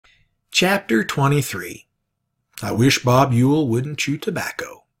Chapter 23. I wish Bob Ewell wouldn't chew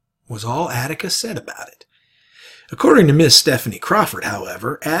tobacco, was all Atticus said about it. According to Miss Stephanie Crawford,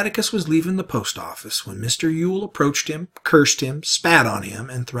 however, Atticus was leaving the post office when Mr. Ewell approached him, cursed him, spat on him,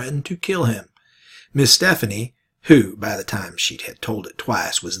 and threatened to kill him. Miss Stephanie, who, by the time she'd had told it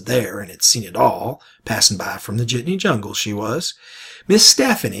twice, was there and had seen it all, passing by from the jitney jungle she was, Miss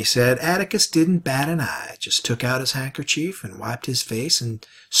Stephanie said Atticus didn't bat an eye, just took out his handkerchief and wiped his face and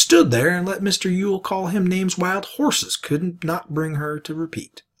stood there and let Mr. Ewell call him names wild horses couldn't not bring her to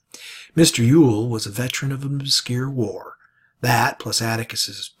repeat. Mr. Ewell was a veteran of an obscure war. That, plus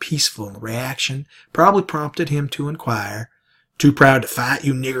Atticus's peaceful reaction, probably prompted him to inquire, "Too proud to fight,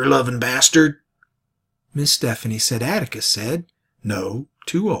 you nigger-loving bastard?" Miss Stephanie said Atticus said, "No,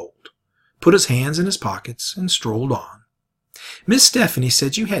 too old," put his hands in his pockets, and strolled on. Miss Stephanie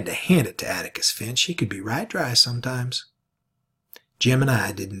said you had to hand it to Atticus Finch. He could be right dry sometimes. Jim and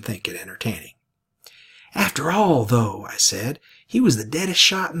I didn't think it entertaining. "After all, though," I said, "he was the deadest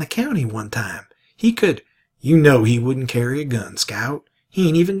shot in the county one time. He could—" "You know he wouldn't carry a gun, Scout. He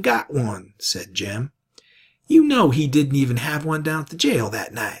ain't even got one," said Jim. "You know he didn't even have one down at the jail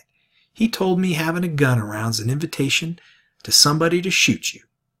that night. He told me having a gun around's an invitation to somebody to shoot you."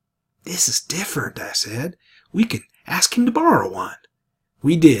 "This is different," I said. "We could ask him to borrow one."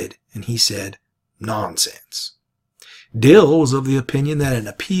 We did, and he said, "Nonsense." Dill was of the opinion that an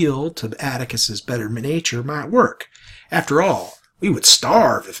appeal to Atticus's better nature might work. After all, we would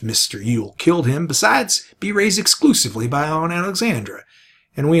starve if Mr. Ewell killed him, besides be raised exclusively by Aunt Alexandra,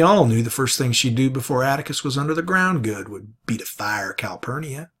 and we all knew the first thing she'd do before Atticus was under the ground good would be to fire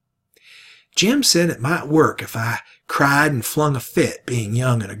Calpurnia. Jim said it might work if I cried and flung a fit, being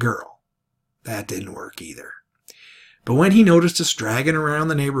young and a girl. That didn't work either. But when he noticed us dragging around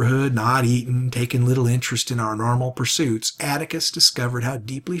the neighborhood, not eating, taking little interest in our normal pursuits, Atticus discovered how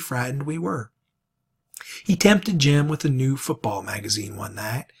deeply frightened we were. He tempted Jim with a new football magazine one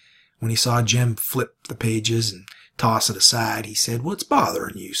night. When he saw Jim flip the pages and toss it aside, he said, "What's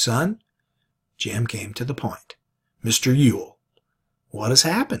bothering you, son?" Jim came to the point. "Mr. Ewell." "What has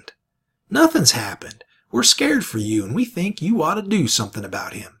happened?" "Nothing's happened. We're scared for you, and we think you ought to do something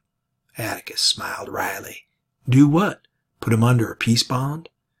about him." Atticus smiled wryly. "Do what? Put him under a peace bond?"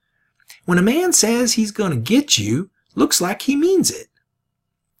 "When a man says he's going to get you, looks like he means it."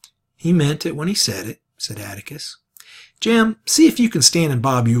 "He meant it when he said it," said Atticus. "Jim, see if you can stand in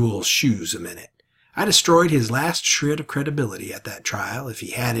Bob Ewell's shoes a minute. I destroyed his last shred of credibility at that trial, if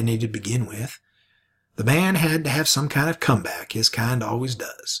he had any to begin with. The man had to have some kind of comeback, his kind always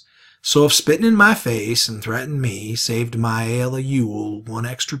does. So if spitting in my face and threatening me saved my Ella Ewell one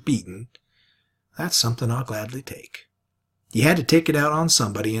extra beating, that's something I'll gladly take. You had to take it out on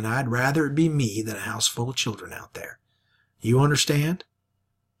somebody, and I'd rather it be me than a house full of children out there. You understand?"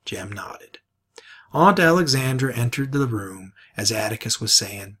 Jim nodded. Aunt Alexandra entered the room as Atticus was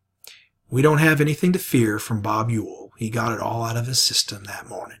saying, "We don't have anything to fear from Bob Ewell. He got it all out of his system that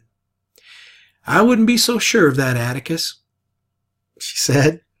morning." "I wouldn't be so sure of that, Atticus," she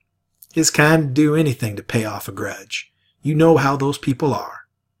said. "His kind would do anything to pay off a grudge. You know how those people are."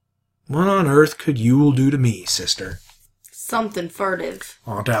 "What on earth could Ewell do to me, sister?" "Something furtive,"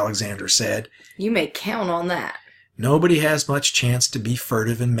 Aunt Alexandra said. "You may count on that." "Nobody has much chance to be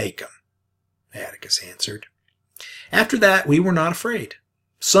furtive and make 'em," Atticus answered. After that, we were not afraid.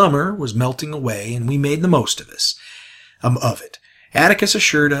 Summer was melting away, and we made the most of it. Atticus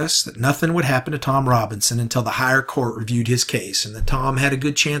assured us that nothing would happen to Tom Robinson until the higher court reviewed his case, and that Tom had a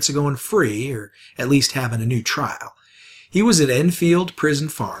good chance of going free, or at least having a new trial. He was at Enfield Prison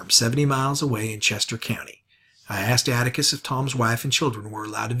Farm, 70 miles away in Chester County. I asked Atticus if Tom's wife and children were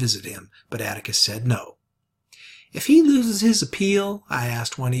allowed to visit him, but Atticus said no. "If he loses his appeal," I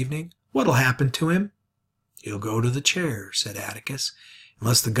asked one evening, "what'll happen to him?" "He'll go to the chair," said Atticus,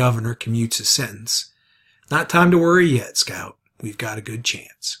 "unless the governor commutes his sentence. Not time to worry yet, Scout. We've got a good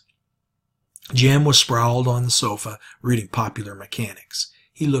chance." Jim was sprawled on the sofa, reading Popular Mechanics.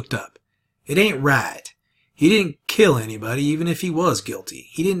 He looked up. "It ain't right. He didn't kill anybody, even if he was guilty.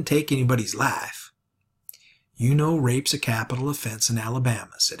 He didn't take anybody's life." "You know rape's a capital offense in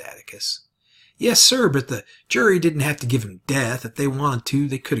Alabama," said Atticus. "Yes, sir, but the jury didn't have to give him death. If they wanted to,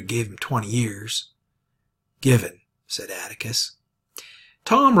 they could have gave him 20 years. "Given," said Atticus.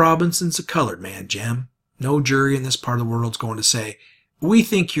 "Tom Robinson's a colored man, Jim. No jury in this part of the world's going to say, 'We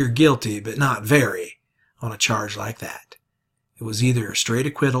think you're guilty, but not very,' on a charge like that. It was either a straight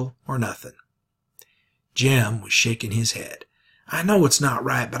acquittal or nothing." Jim was shaking his head. "I know it's not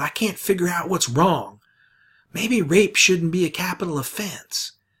right, but I can't figure out what's wrong. Maybe rape shouldn't be a capital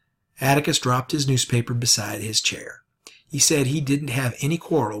offense." Atticus dropped his newspaper beside his chair. He said he didn't have any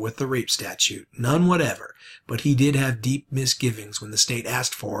quarrel with the rape statute, none whatever, but he did have deep misgivings when the state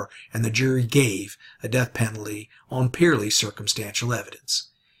asked for, and the jury gave, a death penalty on purely circumstantial evidence.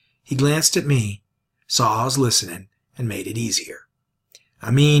 He glanced at me, saw I was listening, and made it easier.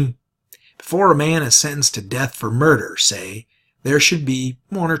 I mean, before a man is sentenced to death for murder, say, there should be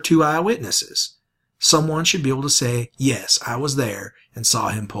 1 or 2 eyewitnesses. Someone should be able to say, yes, I was there and saw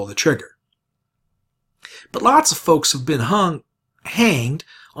him pull the trigger. But lots of folks have been hanged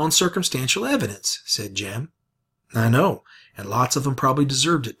on circumstantial evidence, said Jim. I know, and lots of them probably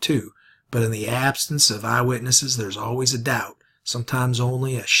deserved it too, but in the absence of eyewitnesses there's always a doubt, sometimes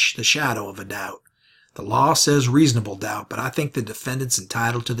only the shadow of a doubt. The law says reasonable doubt, but I think the defendant's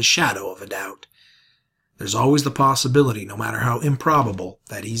entitled to the shadow of a doubt. There's always the possibility, no matter how improbable,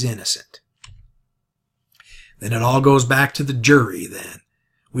 that he's innocent. Then it all goes back to the jury, then.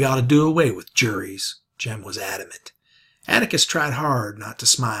 We ought to do away with juries. Jem was adamant. Atticus tried hard not to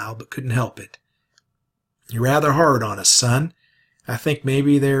smile, but couldn't help it. You're rather hard on us, son. I think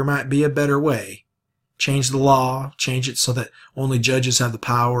maybe there might be a better way. Change the law, change it so that only judges have the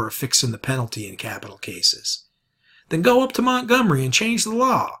power of fixing the penalty in capital cases. Then go up to Montgomery and change the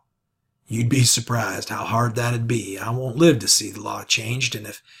law. You'd be surprised how hard that'd be. I won't live to see the law changed, and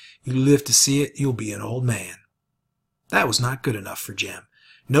if you live to see it, you'll be an old man. That was not good enough for Jem.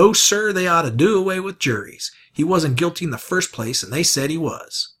 No, sir, they ought to do away with juries. He wasn't guilty in the first place, and they said he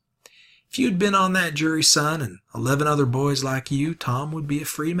was. If you'd been on that jury, son, and 11 other boys like you, Tom would be a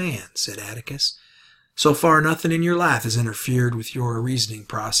free man, said Atticus. So far, nothing in your life has interfered with your reasoning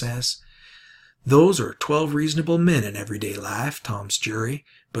process. Those are 12 reasonable men in everyday life, Tom's jury,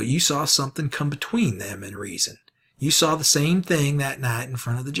 but you saw something come between them and reason. You saw the same thing that night in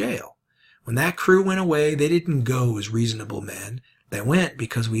front of the jail. When that crew went away, they didn't go as reasonable men. They went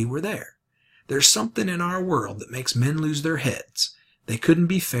because we were there. There's something in our world that makes men lose their heads. They couldn't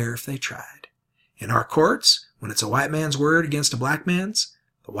be fair if they tried. In our courts, when it's a white man's word against a black man's,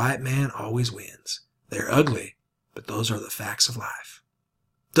 the white man always wins. They're ugly, but those are the facts of life.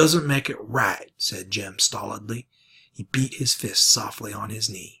 Doesn't make it right, said Jem stolidly. He beat his fist softly on his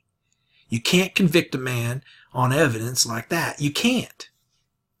knee. You can't convict a man on evidence like that. You can't.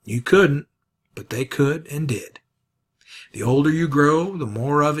 You couldn't, but they could and did. The older you grow, the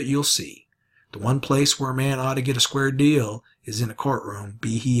more of it you'll see. The one place where a man ought to get a square deal is in a courtroom,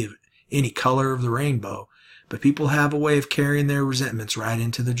 be he of any color of the rainbow, but people have a way of carrying their resentments right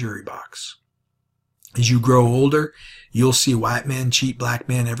into the jury box. As you grow older, you'll see white men cheat black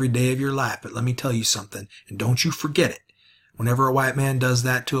men every day of your life, but let me tell you something, and don't you forget it. Whenever a white man does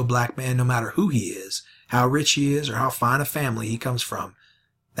that to a black man, no matter who he is, how rich he is, or how fine a family he comes from,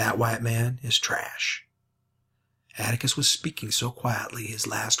 that white man is trash. Atticus was speaking so quietly his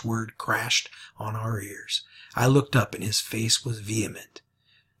last word crashed on our ears. I looked up and his face was vehement.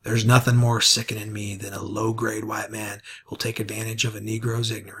 There's nothing more sickening me than a low-grade white man who'll take advantage of a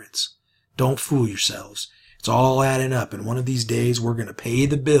Negro's ignorance. Don't fool yourselves. It's all adding up, and one of these days we're going to pay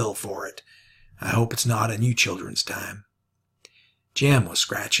the bill for it. I hope it's not in you children's time. Jem was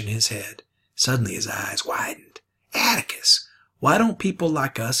scratching his head. Suddenly his eyes widened. Atticus, why don't people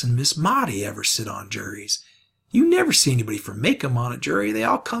like us and Miss Maudie ever sit on juries? You never see anybody from Macomb on a jury. They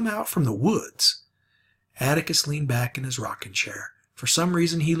all come out from the woods. Atticus leaned back in his rocking chair. For some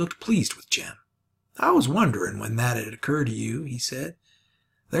reason he looked pleased with Jem. I was wondering when that had occurred to you, he said.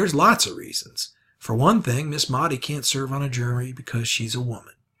 There's lots of reasons. For one thing, Miss Maudie can't serve on a jury because she's a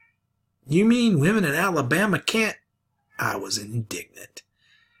woman. You mean women in Alabama can't? I was indignant.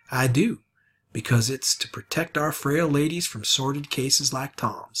 I do, because it's to protect our frail ladies from sordid cases like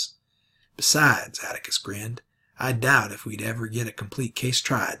Tom's. Besides, Atticus grinned, I doubt if we'd ever get a complete case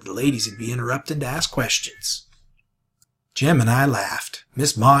tried. The ladies would be interrupted to ask questions. Jem and I laughed.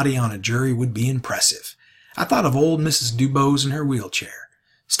 Miss Maudie on a jury would be impressive. I thought of old Mrs. Dubose in her wheelchair.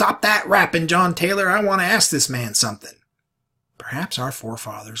 Stop that rapping, John Taylor. I want to ask this man something. Perhaps our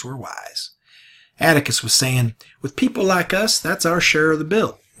forefathers were wise. Atticus was saying, with people like us, that's our share of the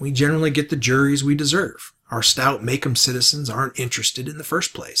bill. We generally get the juries we deserve. Our stout Macomb citizens aren't interested in the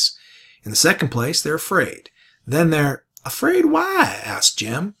first place. In the second place, they're afraid. Then they're afraid why? Asked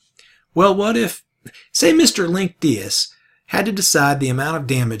Jem. Well, what if, say Mr. Link Diaz had to decide the amount of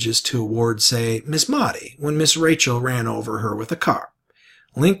damages to award, say, Miss Maudie, when Miss Rachel ran over her with a car.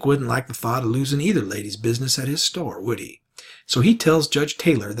 Link wouldn't like the thought of losing either lady's business at his store, would he? So he tells Judge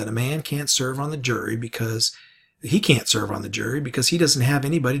Taylor that a man can't serve on the jury because he doesn't have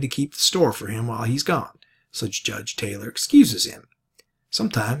anybody to keep the store for him while he's gone. So Judge Taylor excuses him.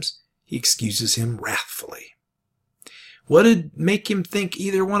 Sometimes he excuses him wrathfully. What'd make him think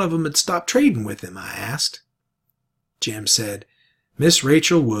either one of them had stopped trading with him? I asked. Jim said. Miss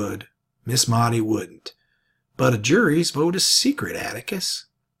Rachel would. Miss Maudie wouldn't. But a jury's vote is secret, Atticus.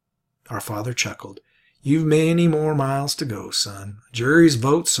 Our father chuckled. You've many more miles to go, son. A jury's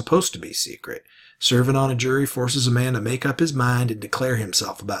vote's supposed to be secret. Serving on a jury forces a man to make up his mind and declare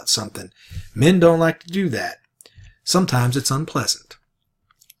himself about something. Men don't like to do that. Sometimes it's unpleasant.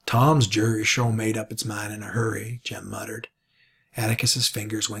 Tom's jury sure made up its mind in a hurry, Jim muttered. Atticus's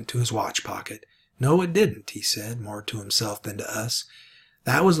fingers went to his watch pocket. No, it didn't, he said, more to himself than to us.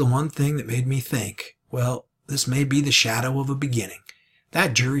 That was the one thing that made me think, well, this may be the shadow of a beginning.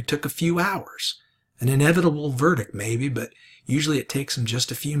 That jury took a few hours. An inevitable verdict, maybe, but usually it takes them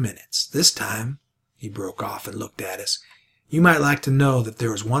just a few minutes. This time, he broke off and looked at us. You might like to know that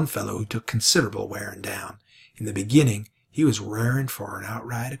there was one fellow who took considerable wearing down. In the beginning, he was raring for an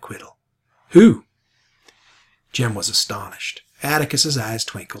outright acquittal. Who? Jim was astonished. Atticus's eyes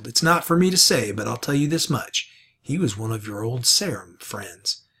twinkled. It's not for me to say, but I'll tell you this much. He was one of your old Sarum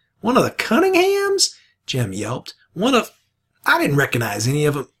friends. One of the Cunninghams? Jim yelped. I didn't recognize any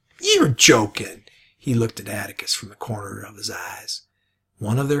of them. You're joking. He looked at Atticus from the corner of his eyes.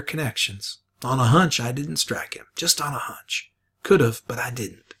 One of their connections. On a hunch, I didn't strike him. Just on a hunch. Could have, but I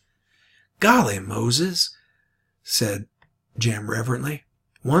didn't. Golly, Moses, said Jim reverently.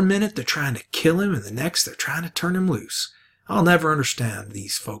 One minute they're trying to kill him, and the next they're trying to turn him loose. I'll never understand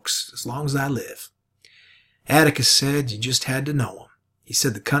these folks as long as I live. Atticus said you just had to know 'em. He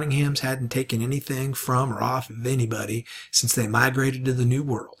said the Cunninghams hadn't taken anything from or off of anybody since they migrated to the New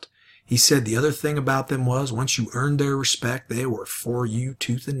World. He said the other thing about them was, once you earned their respect, they were for you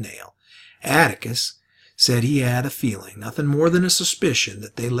tooth and nail. Atticus said he had a feeling, nothing more than a suspicion,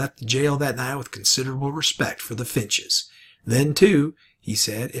 that they left the jail that night with considerable respect for the Finches. Then, too, he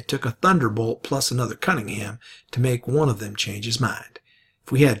said, it took a thunderbolt plus another Cunningham to make one of them change his mind.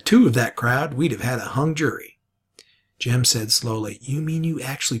 If we had two of that crowd, we'd have had a hung jury. Jim said slowly, You mean you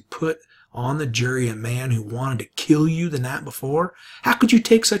actually put on the jury a man who wanted to kill you the night before? How could you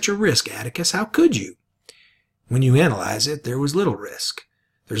take such a risk, Atticus? How could you? When you analyze it, there was little risk.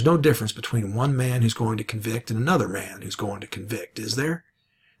 There's no difference between one man who's going to convict and another man who's going to convict, is there?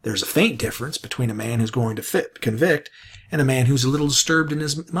 There's a faint difference between a man who's going to convict and a man who's a little disturbed in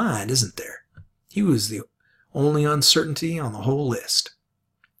his mind, isn't there? He was the only uncertainty on the whole list.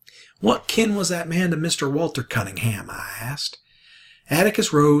 What kin was that man to Mr. Walter Cunningham? I asked.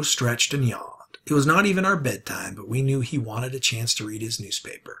 Atticus rose, stretched, and yawned. It was not even our bedtime, but we knew he wanted a chance to read his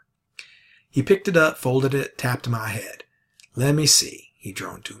newspaper. He picked it up, folded it, tapped my head. Let me see, he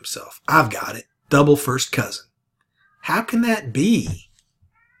droned to himself. I've got it. Double first cousin. How can that be?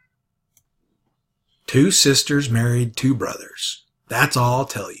 2 sisters married 2 brothers. That's all I'll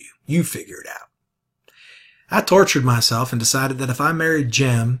tell you. You figure it out. I tortured myself and decided that if I married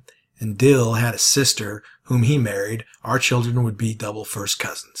Jem and Dill had a sister whom he married, our children would be double first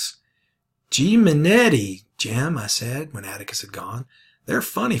cousins. Gee, Minetti, Jem, I said when Atticus had gone. They're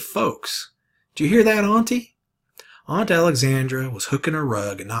funny folks. Do you hear that, Auntie? Aunt Alexandra was hooking her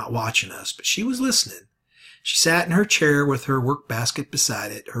rug and not watching us, but she was listening. She sat in her chair with her work basket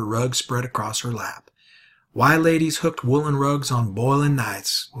beside it, her rug spread across her lap. Why ladies hooked woolen rugs on boiling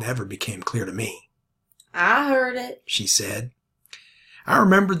nights never became clear to me. I heard it, she said. I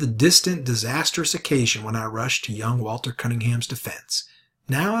remembered the distant, disastrous occasion when I rushed to young Walter Cunningham's defense.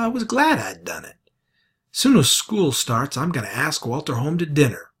 Now I was glad I'd done it. Soon as school starts, I'm going to ask Walter home to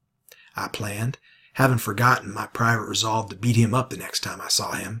dinner, I planned, having forgotten my private resolve to beat him up the next time I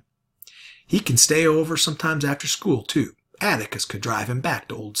saw him. He can stay over sometimes after school, too. Atticus could drive him back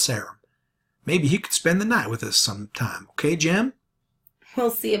to Old Sarum. Maybe he could spend the night with us sometime. Okay, Jem? We'll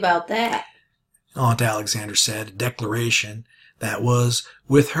see about that, Aunt Alexandra said, a declaration that was,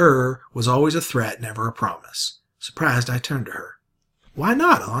 with her, was always a threat, never a promise. Surprised, I turned to her. Why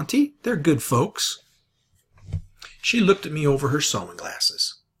not, Auntie? They're good folks. She looked at me over her sewing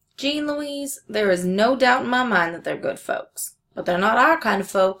glasses. Jean Louise, there is no doubt in my mind that they're good folks. But they're not our kind of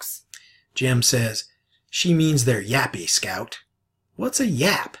folks. Jem says, she means they're yappy, Scout. What's a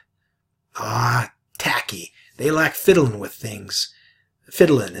yap? Ah, tacky. They like fiddling and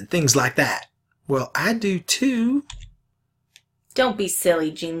things like that. Well, I do too. Don't be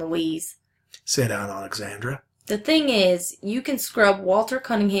silly, Jean Louise, said Aunt Alexandra. The thing is, you can scrub Walter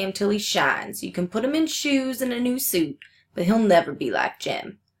Cunningham till he shines. You can put him in shoes and a new suit, but he'll never be like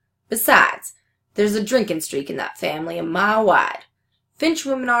Jem. Besides, there's a drinking streak in that family a mile wide. Finch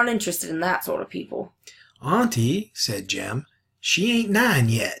women aren't interested in that sort of people. Auntie, said Jem, she ain't 9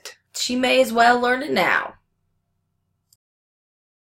 yet. She may as well learn it now.